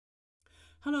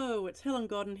Hello, it's Helen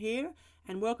Godden here,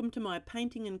 and welcome to my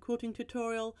painting and quilting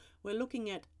tutorial. We're looking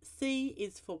at C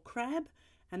is for crab,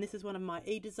 and this is one of my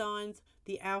eDesigns,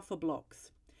 the alpha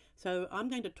blocks. So I'm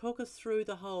going to talk us through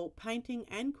the whole painting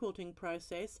and quilting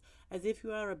process. As if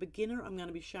you are a beginner, I'm going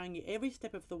to be showing you every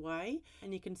step of the way,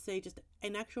 and you can see just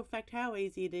in actual fact how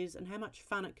easy it is and how much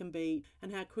fun it can be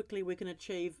and how quickly we can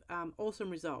achieve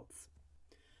awesome results.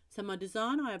 So my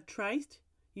design I have traced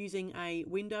using a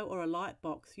window or a light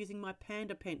box using my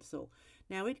panda pencil.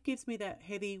 Now it gives me that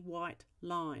heavy white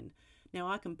line. Now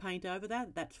I can paint over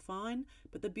that, that's fine,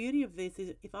 but the beauty of this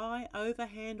is if I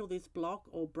overhandle this block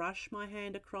or brush my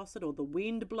hand across it, or the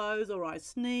wind blows or I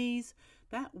sneeze,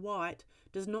 that white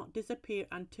does not disappear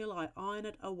until I iron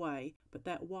it away, but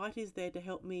that white is there to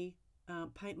help me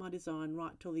paint my design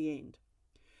right till the end.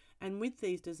 And with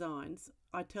these designs,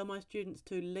 I tell my students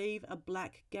to leave a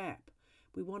black gap.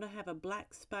 We want to have a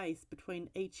black space between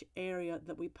each area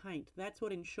that we paint. That's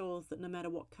what ensures that no matter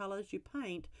what colours you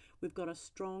paint, we've got a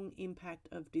strong impact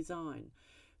of design.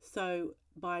 So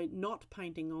by not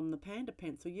painting on the panda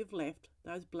pencil, you've left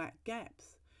those black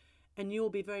gaps. And you'll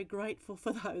be very grateful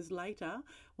for those later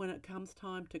when it comes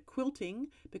time to quilting,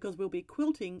 because we'll be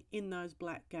quilting in those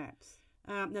black gaps.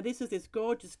 Now this is this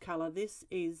gorgeous colour. This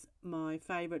is my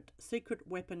favourite Secret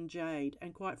Weapon Jade,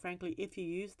 and quite frankly, if you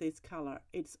use this colour,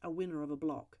 it's a winner of a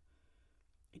block.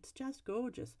 It's just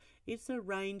gorgeous. It's a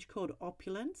range called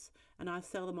Opulence, and I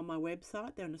sell them on my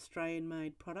website. They're an Australian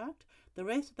made product. The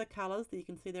rest of the colours that you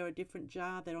can see, they're a different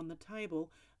jar there on the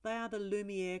table. They are the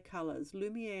Lumiere colours.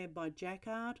 Lumiere by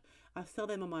Jacquard. I sell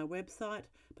them on my website,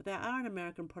 but they are an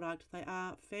American product. They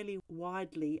are fairly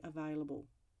widely available.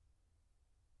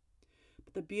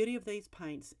 The beauty of these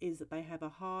paints is that they have a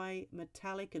high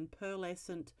metallic and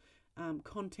pearlescent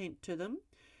content to them,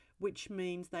 which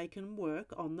means they can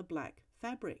work on the black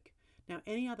fabric. Now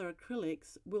any other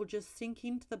acrylics will just sink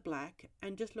into the black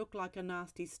and just look like a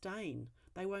nasty stain.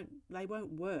 They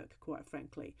won't work, quite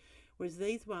frankly. Whereas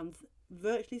these ones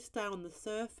virtually stay on the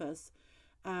surface,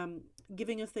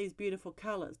 giving us these beautiful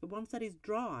colours. But once that is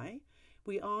dry,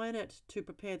 we iron it to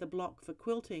prepare the block for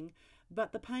quilting,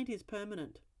 but the paint is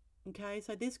permanent. Okay,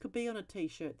 so this could be on a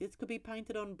t-shirt. This could be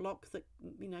painted on blocks that,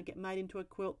 get made into a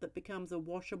quilt that becomes a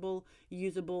washable,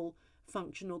 usable,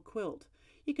 functional quilt.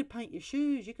 You could paint your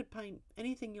shoes. You could paint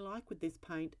anything you like with this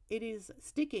paint. It is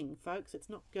sticking, folks. It's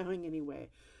not going anywhere.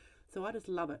 So I just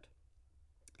love it.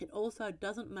 It also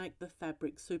doesn't make the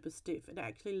fabric super stiff. It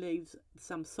actually leaves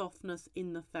some softness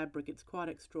in the fabric. It's quite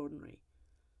extraordinary.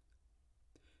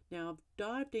 Now I've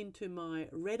dived into my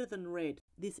redder than red.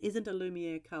 This isn't a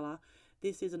Lumiere colour.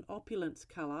 This is an Opulence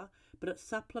colour, but it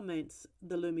supplements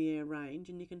the Lumiere range,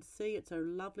 and you can see it's a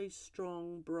lovely,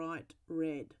 strong, bright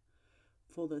red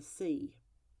for the C.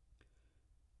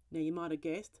 Now you might have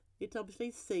guessed, it's obviously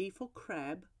C for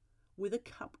crab with a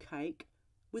cupcake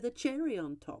with a cherry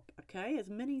on top, okay? As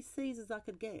many C's as I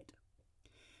could get.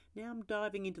 Now I'm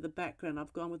diving into the background.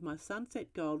 I've gone with my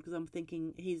sunset gold because I'm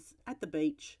thinking he's at the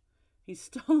beach, he's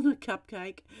stolen a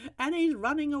cupcake, and he's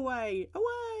running away.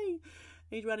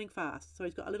 He's running fast, so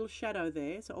he's got a little shadow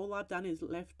there. So all I've done is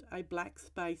left a black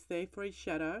space there for his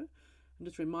shadow, and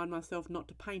just remind myself not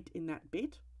to paint in that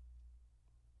bit.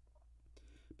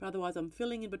 But otherwise I'm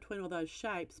filling in between all those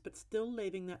shapes, but still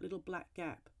leaving that little black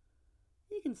gap.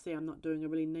 You can see I'm not doing a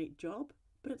really neat job,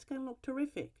 but it's going to look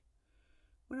terrific.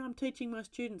 When I'm teaching my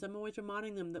students, I'm always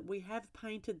reminding them that we have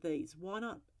painted these. Why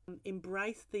not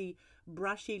embrace the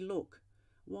brushy look?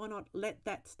 Why not let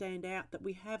that stand out that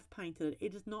we have painted it?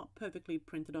 It is not perfectly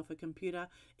printed off a computer.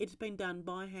 It's been done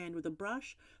by hand with a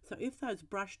brush. So if those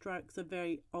brush strokes are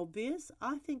very obvious,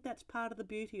 I think that's part of the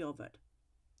beauty of it.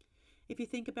 If you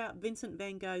think about Vincent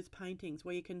van Gogh's paintings,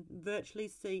 where you can virtually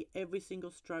see every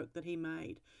single stroke that he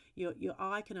made, your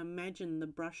eye can imagine the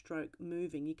brush stroke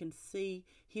moving. You can see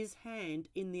his hand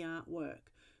in the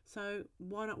artwork. So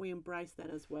why not we embrace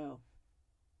that as well?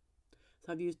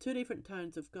 So I've used two different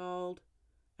tones of gold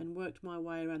and worked my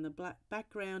way around the black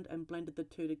background and blended the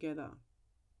two together.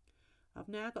 I've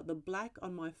now got the black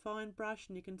on my fine brush,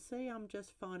 and you can see I'm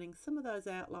just finding some of those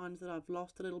outlines that I've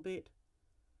lost a little bit.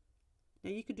 Now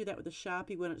you could do that with a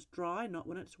Sharpie when it's dry, not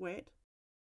when it's wet.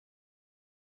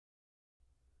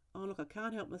 Oh look, I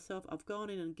can't help myself. I've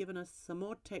gone in and given us some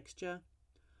more texture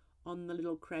on the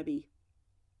little crabby.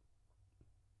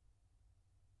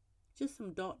 Just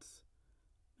some dots.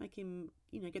 Make him,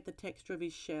 get the texture of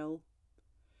his shell.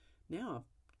 Now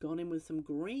I've gone in with some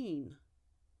green.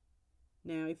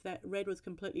 Now if that red was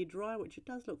completely dry, which it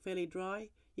does look fairly dry,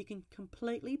 you can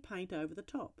completely paint over the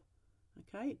top.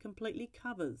 Okay, it completely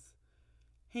covers.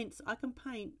 Hence I can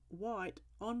paint white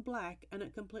on black and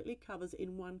it completely covers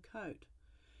in one coat.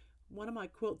 one of my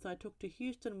quilts I took to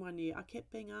Houston one year, I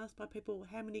kept being asked by people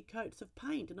how many coats of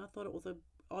paint, and I thought it was an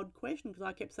odd question because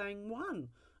I kept saying one.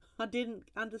 I didn't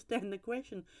understand the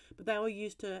question, but they were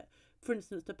used to, for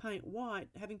instance, to paint white,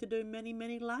 having to do many,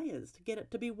 many layers to get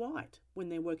it to be white when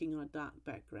they're working on a dark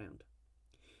background.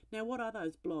 Now, what are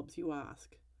those blobs, you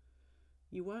ask?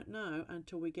 You won't know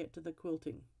until we get to the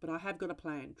quilting, but I have got a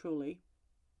plan, truly.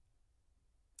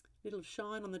 Little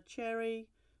shine on the cherry,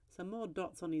 some more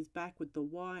dots on his back with the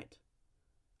white.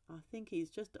 I think he's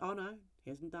just, oh no, he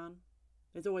hasn't done.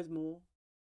 There's always more.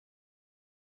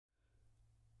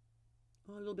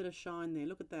 Oh, a little bit of shine there,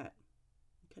 look at that.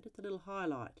 Okay, just a little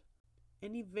highlight.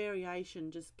 Any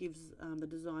variation just gives the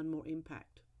design more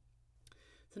impact.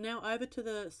 So now over to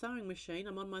the sewing machine.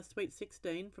 I'm on my Sweet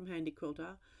 16 from Handy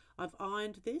Quilter. I've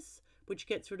ironed this, which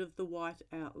gets rid of the white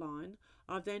outline.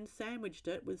 I've then sandwiched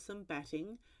it with some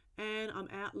batting, and I'm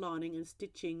outlining and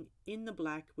stitching in the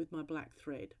black with my black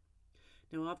thread.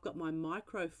 Now I've got my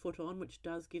micro foot on, which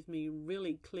does give me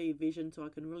really clear vision so I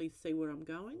can really see where I'm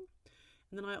going.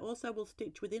 And then I also will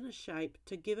stitch within a shape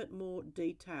to give it more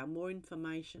detail, more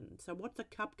information. So what's a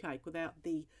cupcake without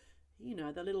the, you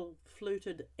know, the little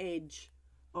fluted edge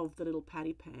of the little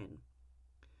patty pan?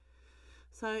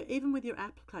 So even with your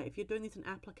applique, if you're doing this in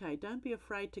applique, don't be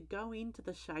afraid to go into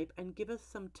the shape and give us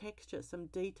some texture, some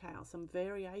detail, some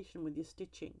variation with your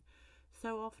stitching.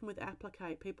 So often with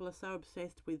applique, people are so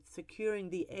obsessed with securing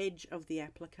the edge of the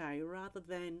applique rather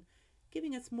than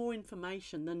giving us more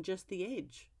information than just the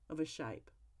edge of a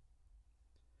shape.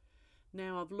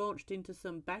 Now I've launched into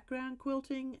some background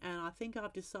quilting, and I think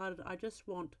I've decided I just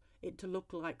want it to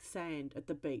look like sand at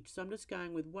the beach. So I'm just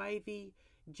going with wavy,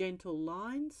 gentle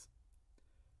lines.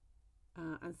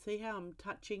 And see how I'm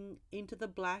touching into the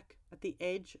black at the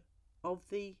edge of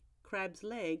the crab's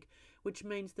leg, which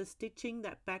means the stitching,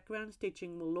 that background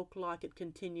stitching, will look like it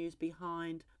continues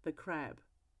behind the crab.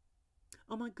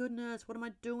 Oh my goodness, what am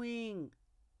I doing?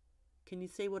 Can you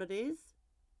see what it is?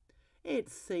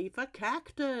 It's C for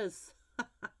cactus.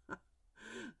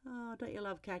 Oh, don't you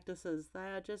love cactuses? They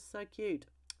are just so cute.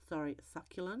 Sorry,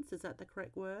 succulents, is that the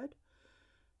correct word?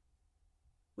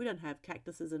 We don't have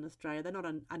cactuses in Australia. They're not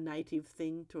a native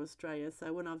thing to Australia.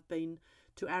 So when I've been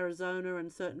to Arizona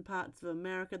and certain parts of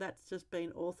America, that's just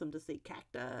been awesome to see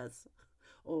cactus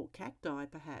or cacti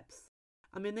perhaps.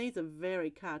 I mean, these are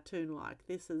very cartoon-like.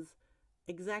 This is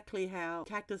exactly how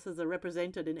cactuses are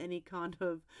represented in any kind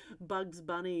of Bugs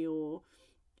Bunny or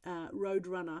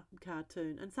Roadrunner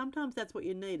cartoon. And sometimes that's what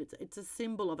you need. It's a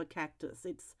symbol of a cactus.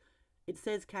 It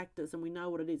says cactus and we know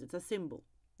what it is. It's a symbol,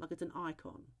 like it's an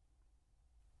icon.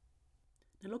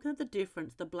 Now look at the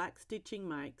difference the black stitching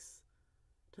makes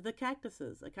to the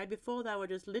cactuses. Okay, before they were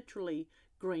just literally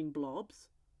green blobs,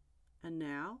 and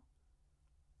now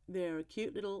they're a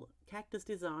cute little cactus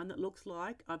design that looks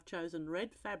like I've chosen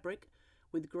red fabric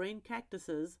with green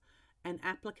cactuses and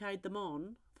appliqued them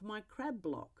on for my crab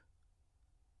block.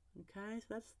 Okay,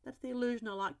 so that's the illusion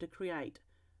I like to create.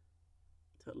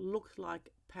 So it looks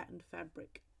like patterned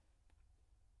fabric.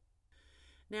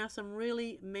 Now some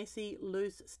really messy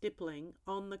loose stippling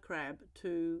on the crab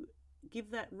to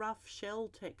give that rough shell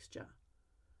texture.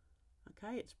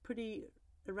 Okay, it's pretty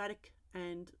erratic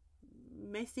and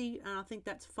messy, and I think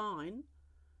that's fine.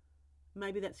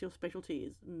 Maybe that's your specialty,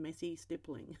 is messy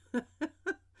stippling.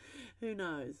 Who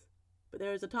knows? But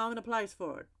there is a time and a place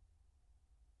for it.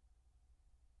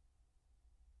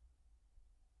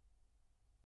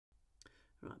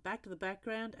 Right, back to the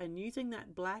background and using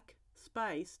that black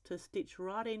space to stitch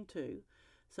right into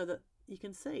so that you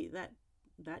can see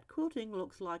that quilting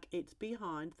looks like it's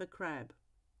behind the crab.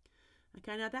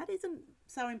 Okay, now that isn't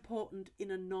so important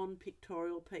in a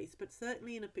non-pictorial piece, but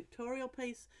certainly in a pictorial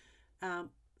piece,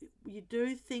 you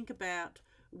do think about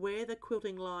where the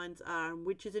quilting lines are and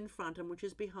which is in front and which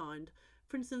is behind.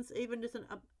 For instance, even just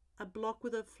a block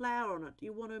with a flower on it,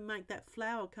 you want to make that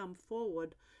flower come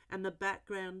forward and the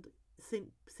background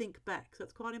sink back. So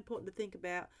it's quite important to think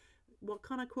about what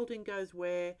kind of quilting goes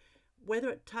where,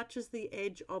 whether it touches the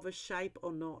edge of a shape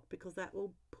or not, because that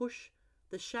will push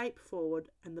the shape forward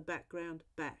and the background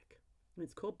back. And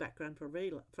it's called background for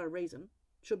a reason.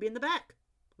 It should be in the back.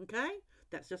 Okay?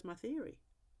 That's just my theory.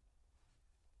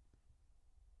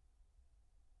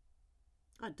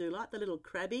 I do like the little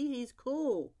crabby. He's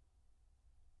cool.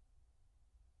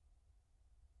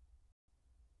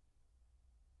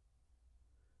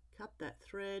 Cut that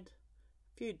thread.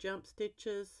 A few jump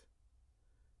stitches.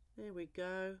 There we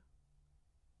go.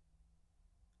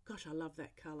 Gosh, I love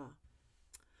that colour.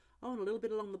 Oh, and a little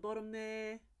bit along the bottom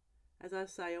there. As I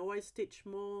say, always stitch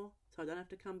more so I don't have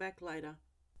to come back later.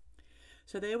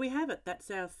 So there we have it. That's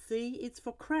our C is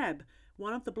for crab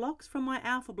one of the blocks from my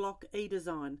alpha block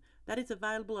eDesign. That is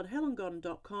available at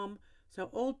helengodden.com, so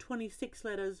all 26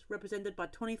 letters represented by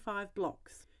 25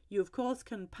 blocks. You of course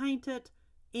can paint it,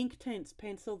 Inktense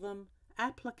pencil them,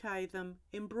 appliqué them,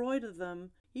 embroider them.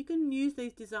 You can use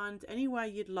these designs any way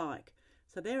you'd like.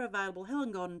 So they're available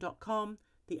helengodden.com,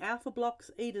 the alpha blocks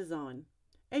eDesign.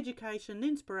 Education and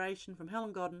inspiration from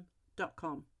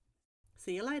helengodden.com.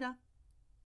 See you later.